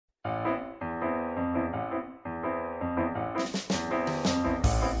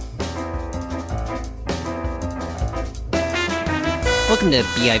Welcome to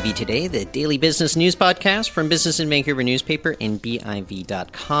BIV Today, the daily business news podcast from Business in Vancouver newspaper and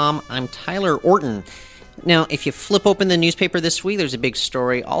BIV.com. I'm Tyler Orton. Now, if you flip open the newspaper this week, there's a big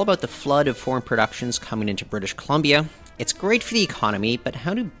story all about the flood of foreign productions coming into British Columbia. It's great for the economy, but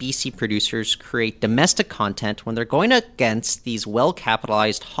how do BC producers create domestic content when they're going against these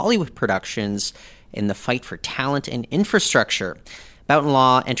well-capitalized Hollywood productions in the fight for talent and infrastructure? Boughton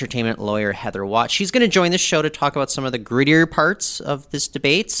Law entertainment lawyer Heather Watt. She's going to join the show to talk about some of the grittier parts of this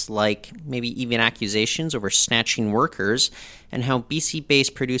debate, like maybe even accusations over snatching workers, and how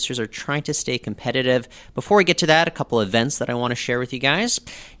BC-based producers are trying to stay competitive. Before we get to that, a couple of events that I want to share with you guys.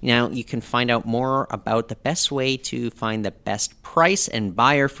 Now, you can find out more about the best way to find the best price and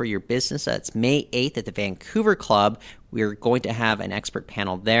buyer for your business. That's May 8th at the Vancouver Club. We're going to have an expert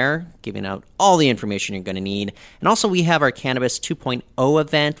panel there giving out all the information you're going to need. And also we have our Cannabis 2.0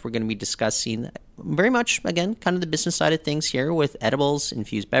 event. We're going to be discussing very much, again, kind of the business side of things here with edibles,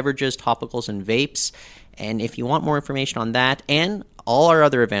 infused beverages, topicals, and vapes. And if you want more information on that and all our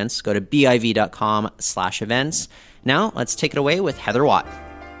other events, go to biv.com/events. Now, let's take it away with Heather Watt.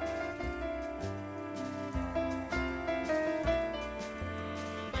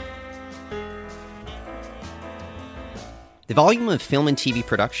 The volume of film and TV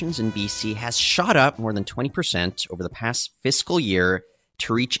productions in BC has shot up more than 20% over the past fiscal year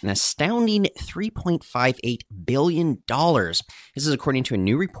to reach an astounding $3.58 billion. This is according to a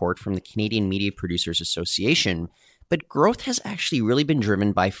new report from the Canadian Media Producers Association. But growth has actually really been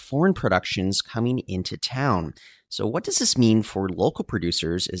driven by foreign productions coming into town. So what does this mean for local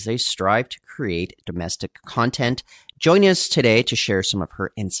producers as they strive to create domestic content? Joining us today to share some of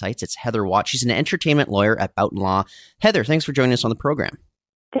her insights, it's Heather Watt. She's an entertainment lawyer at Boughton Law. Heather, thanks for joining us on the program.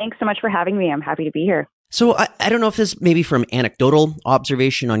 Thanks so much for having me. I'm happy to be here. So I don't know if this may be from anecdotal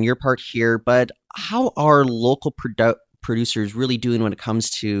observation on your part here, but how are local producers really doing when it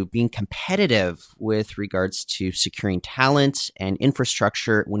comes to being competitive with regards to securing talent and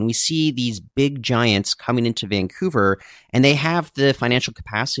infrastructure when we see these big giants coming into Vancouver and they have the financial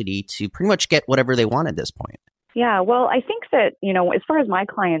capacity to pretty much get whatever they want at this point? Yeah, well, I think that, as far as my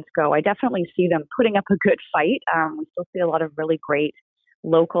clients go, I definitely see them putting up a good fight. We still see a lot of really great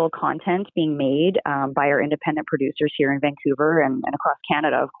local content being made by our independent producers here in Vancouver and across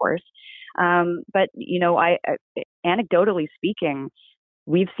Canada, of course. But anecdotally speaking,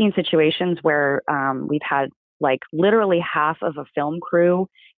 we've seen situations where we've had like literally half of a film crew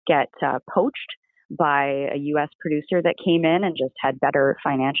get poached by a U.S. producer that came in and just had better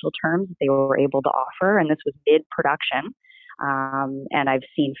financial terms that they were able to offer. And this was mid-production. And I've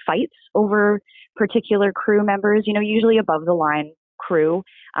seen fights over particular crew members, usually above the line crew,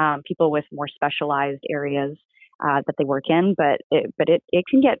 people with more specialized areas that they work in, but it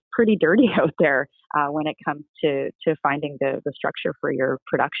can get pretty dirty out there when it comes to finding the structure for your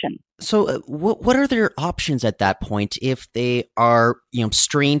production. So what are their options at that point if they are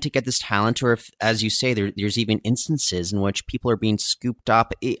strained to get this talent, or if, as you say, there's even instances in which people are being scooped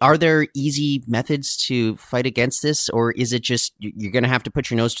up? Are there easy methods to fight against this, or is it just you're going to have to put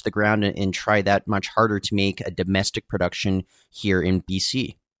your nose to the ground and try that much harder to make a domestic production here in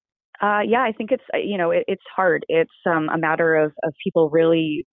BC? Yeah, I think it's hard. It's a matter of people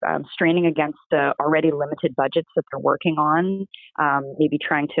really straining against the already limited budgets that they're working on, maybe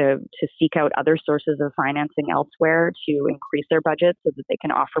trying to seek out other sources of financing elsewhere to increase their budget so that they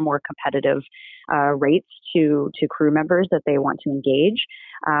can offer more competitive rates to crew members that they want to engage.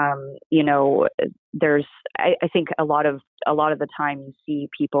 I think a lot of the time you see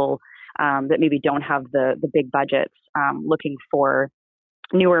people that maybe don't have the big budgets looking for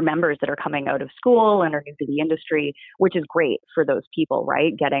newer members that are coming out of school and are new to the industry, which is great for those people,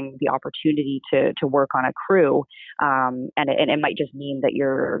 right? Getting the opportunity to work on a crew. And it might just mean that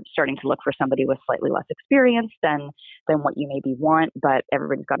you're starting to look for somebody with slightly less experience than what you maybe want, but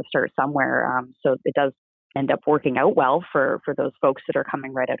everybody's got to start somewhere. So it does end up working out well for those folks that are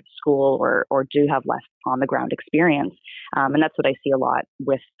coming right out of school or do have less on the ground experience. And that's what I see a lot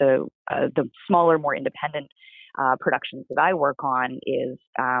with the smaller, more independent productions that I work on is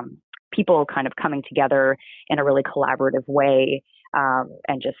people kind of coming together in a really collaborative way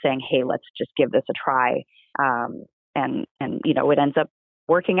and just saying, hey, let's just give this a try. And it ends up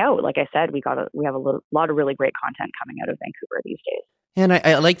working out. Like I said, we have a lot of really great content coming out of Vancouver these days. And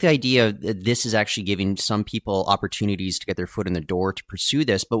I like the idea that this is actually giving some people opportunities to get their foot in the door to pursue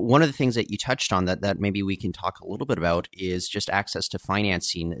this. But one of the things that you touched on that maybe we can talk a little bit about is just access to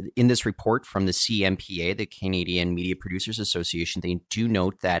financing. In this report from the CMPA, the Canadian Media Producers Association, they do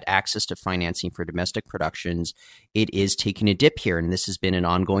note that access to financing for domestic productions, it is taking a dip here. And this has been an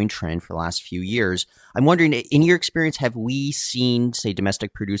ongoing trend for the last few years. I'm wondering, in your experience, have we seen, say,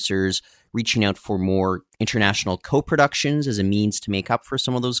 domestic producers reaching out for more international co-productions as a means to make up for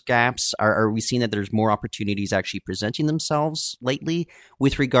some of those gaps? Are we seeing that there's more opportunities actually presenting themselves lately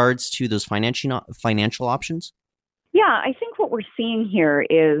with regards to those financial options? Yeah, I think what we're seeing here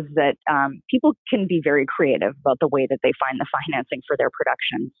is that people can be very creative about the way that they find the financing for their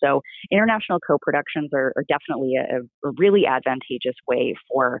production. So international co-productions are definitely a really advantageous way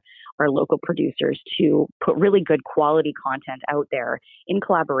for our local producers to put really good quality content out there in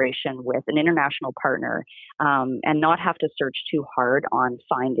collaboration with an international partner, and not have to search too hard on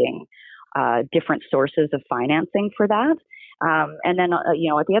finding different sources of financing for that. And then,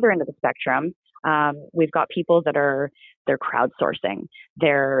 at the other end of the spectrum, we've got people that they're crowdsourcing.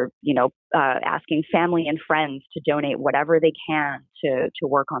 They're, asking family and friends to donate whatever they can to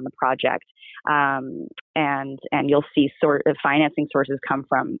work on the project. And you'll see sort of financing sources come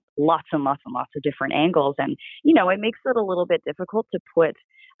from lots and lots and lots of different angles. And, it makes it a little bit difficult to put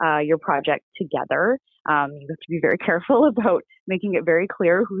your project together. You have to be very careful about making it very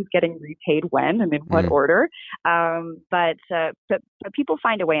clear who's getting repaid when and in what order. But people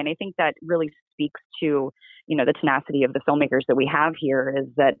find a way, and I think that really speaks to the tenacity of the filmmakers that we have here. Is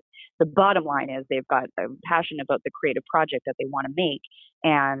that the bottom line is they've got a passion about the creative project that they want to make,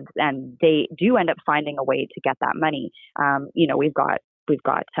 and they do end up finding a way to get that money. We've got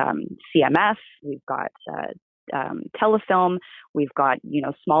CMF, we've got Telefilm, we've got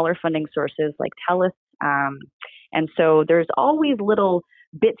smaller funding sources like TELUS, and so there's always little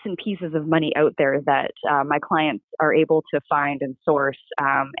bits and pieces of money out there that my clients are able to find and source,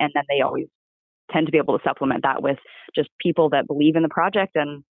 and then they always tend to be able to supplement that with just people that believe in the project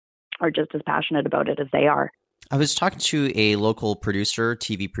and are just as passionate about it as they are. I was talking to a local producer,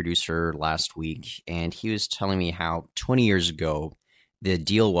 TV producer last week, and he was telling me how 20 years ago, the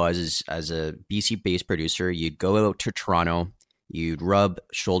deal was, as a BC-based producer, you'd go out to Toronto, you'd rub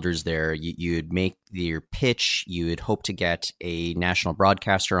shoulders there, you'd make your pitch, you would hope to get a national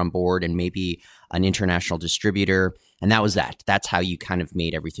broadcaster on board and maybe an international distributor. And that was that. That's how you kind of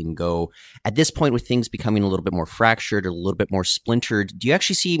made everything go. At this point, with things becoming a little bit more fractured, a little bit more splintered, do you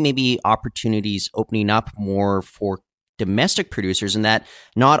actually see maybe opportunities opening up more for domestic producers, and that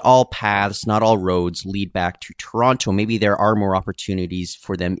not all paths, not all roads lead back to Toronto? Maybe there are more opportunities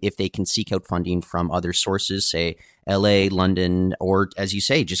for them if they can seek out funding from other sources, say LA, London, or, as you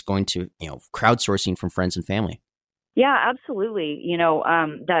say, just going to, crowdsourcing from friends and family. Yeah, absolutely.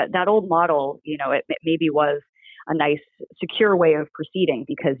 That old model, it maybe was a nice, secure way of proceeding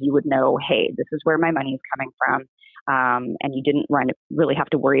because you would know, hey, this is where my money is coming from, and you didn't really have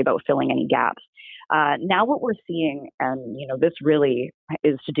to worry about filling any gaps. Now what we're seeing, and this really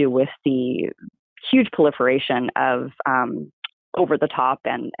is to do with the huge proliferation of over-the-top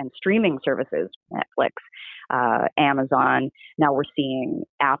and streaming services, Netflix, Amazon. Now we're seeing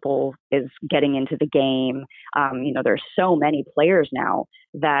Apple is getting into the game. There's so many players now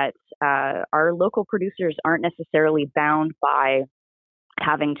that our local producers aren't necessarily bound by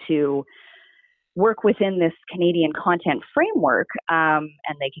having to work within this Canadian content framework, and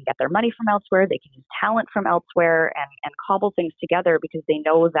they can get their money from elsewhere. They can use talent from elsewhere and cobble things together because they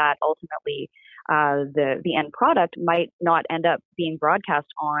know that ultimately the end product might not end up being broadcast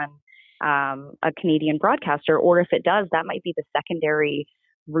on a Canadian broadcaster, or if it does, that might be the secondary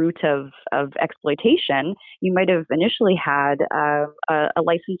route of exploitation. You might have initially had a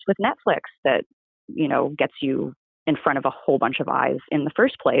license with Netflix that gets you in front of a whole bunch of eyes in the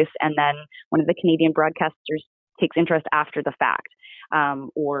first place, and then one of the Canadian broadcasters takes interest after the fact,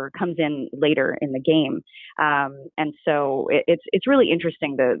 or comes in later in the game. And so it's really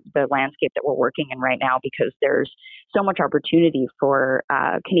interesting, the landscape that we're working in right now, because there's so much opportunity for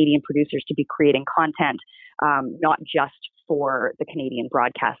Canadian producers to be creating content, not just for the Canadian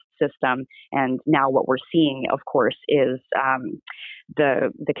broadcast system. And now what we're seeing, of course, is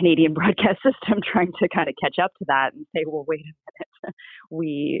the Canadian broadcast system trying to kind of catch up to that and say, well, wait a minute,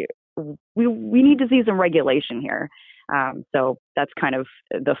 we need to see some regulation here. So that's kind of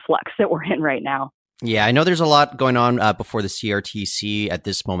the flux that we're in right now. Yeah, I know there's a lot going on before the CRTC at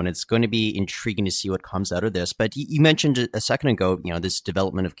this moment. It's going to be intriguing to see what comes out of this. But you mentioned a second ago, this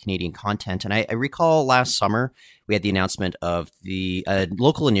development of Canadian content. And I recall last summer, we had the announcement of the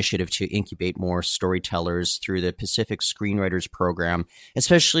local initiative to incubate more storytellers through the Pacific Screenwriters Program,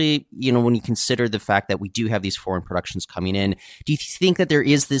 especially, when you consider the fact that we do have these foreign productions coming in. Do you think that there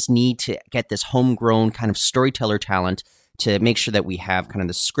is this need to get this homegrown kind of storyteller talent to make sure that we have kind of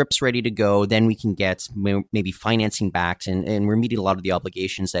the scripts ready to go? Then we can get maybe financing backed, and we're meeting a lot of the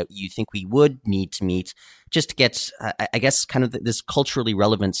obligations that you think we would need to meet just to get, I guess, kind of this culturally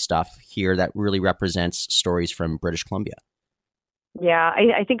relevant stuff here that really represents stories from British Columbia. Yeah,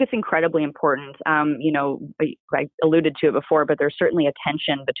 I think it's incredibly important. I alluded to it before, but there's certainly a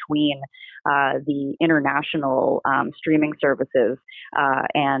tension between the international streaming services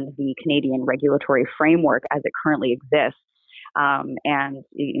and the Canadian regulatory framework as it currently exists. And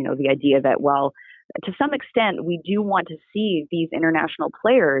the idea that, well, to some extent, we do want to see these international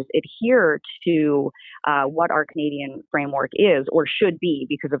players adhere to what our Canadian framework is or should be,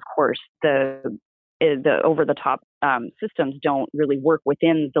 because, of course, the over-the-top systems don't really work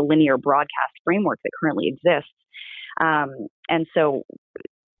within the linear broadcast framework that currently exists. And so,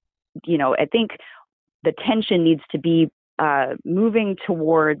 I think the tension needs to be moving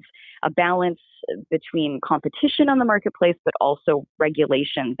towards a balance between competition on the marketplace, but also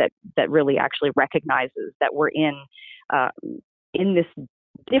regulation that really actually recognizes that we're in this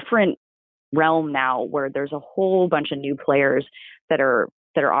different realm now, where there's a whole bunch of new players that are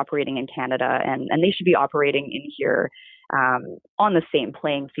operating in Canada, and they should be operating in here on the same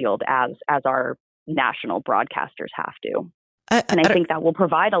playing field as our national broadcasters have to. And I think that will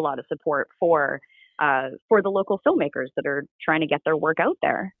provide a lot of support for the local filmmakers that are trying to get their work out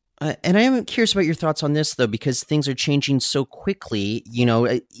there. And I am curious about your thoughts on this, though, because things are changing so quickly.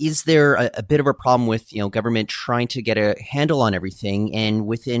 Is there a bit of a problem with, government trying to get a handle on everything, and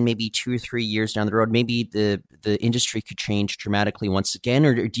within maybe 2 or 3 years down the road, maybe the industry could change dramatically once again?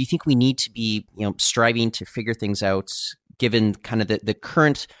 Or do you think we need to be, striving to figure things out, given kind of the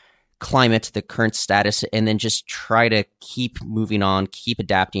current climate, the current status, and then just try to keep moving on, keep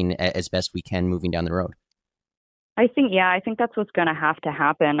adapting as best we can moving down the road? I think that's what's going to have to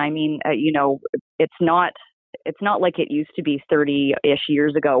happen. I mean, it's not like it used to be 30-ish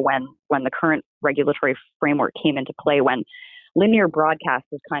years ago when the current regulatory framework came into play, when linear broadcast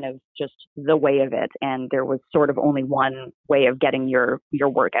was kind of just the way of it, and there was sort of only one way of getting your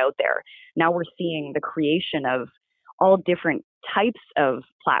work out there. Now we're seeing the creation of all different types of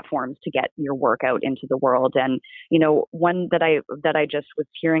platforms to get your work out into the world. And, one that I just was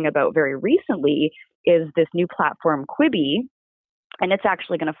hearing about very recently is this new platform, Quibi, and it's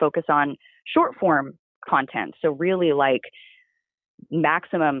actually going to focus on short form content. So really like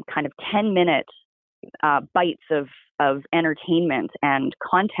maximum kind of 10-minute bites of entertainment and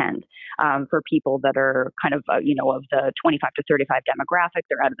content for people that are kind of, of the 25 to 35 demographic.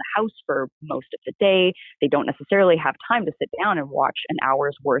 They're out of the house for most of the day. They don't necessarily have time to sit down and watch an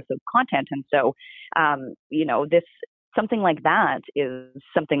hour's worth of content. And so, something like that is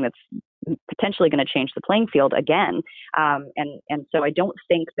something that's potentially going to change the playing field again. And so I don't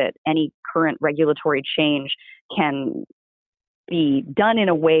think that any current regulatory change can be done in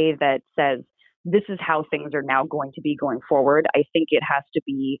a way that says, this is how things are now going to be going forward. I think it has to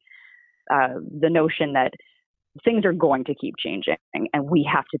be the notion that things are going to keep changing, and we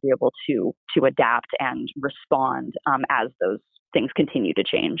have to be able to adapt and respond as those things continue to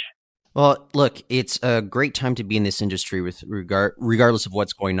change. Well, look, it's a great time to be in this industry with regardless of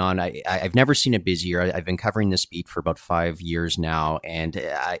what's going on. I've never seen it busier. I've been covering this beat for about 5 years now, and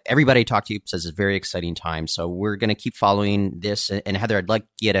everybody I talk to says it's a very exciting time. So we're going to keep following this. And Heather, I'd like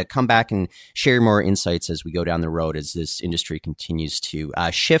you to come back and share more insights as we go down the road, as this industry continues to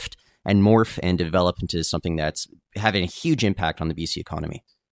shift and morph and develop into something that's having a huge impact on the BC economy.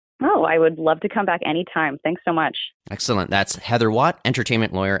 Oh, I would love to come back anytime. Thanks so much. Excellent. That's Heather Watt,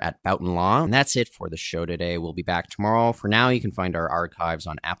 entertainment lawyer at Boughton Law. And that's it for the show today. We'll be back tomorrow. For now, you can find our archives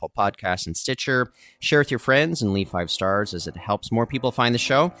on Apple Podcasts and Stitcher. Share with your friends and leave 5 stars as it helps more people find the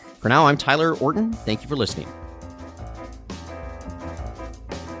show. For now, I'm Tyler Orton. Thank you for listening.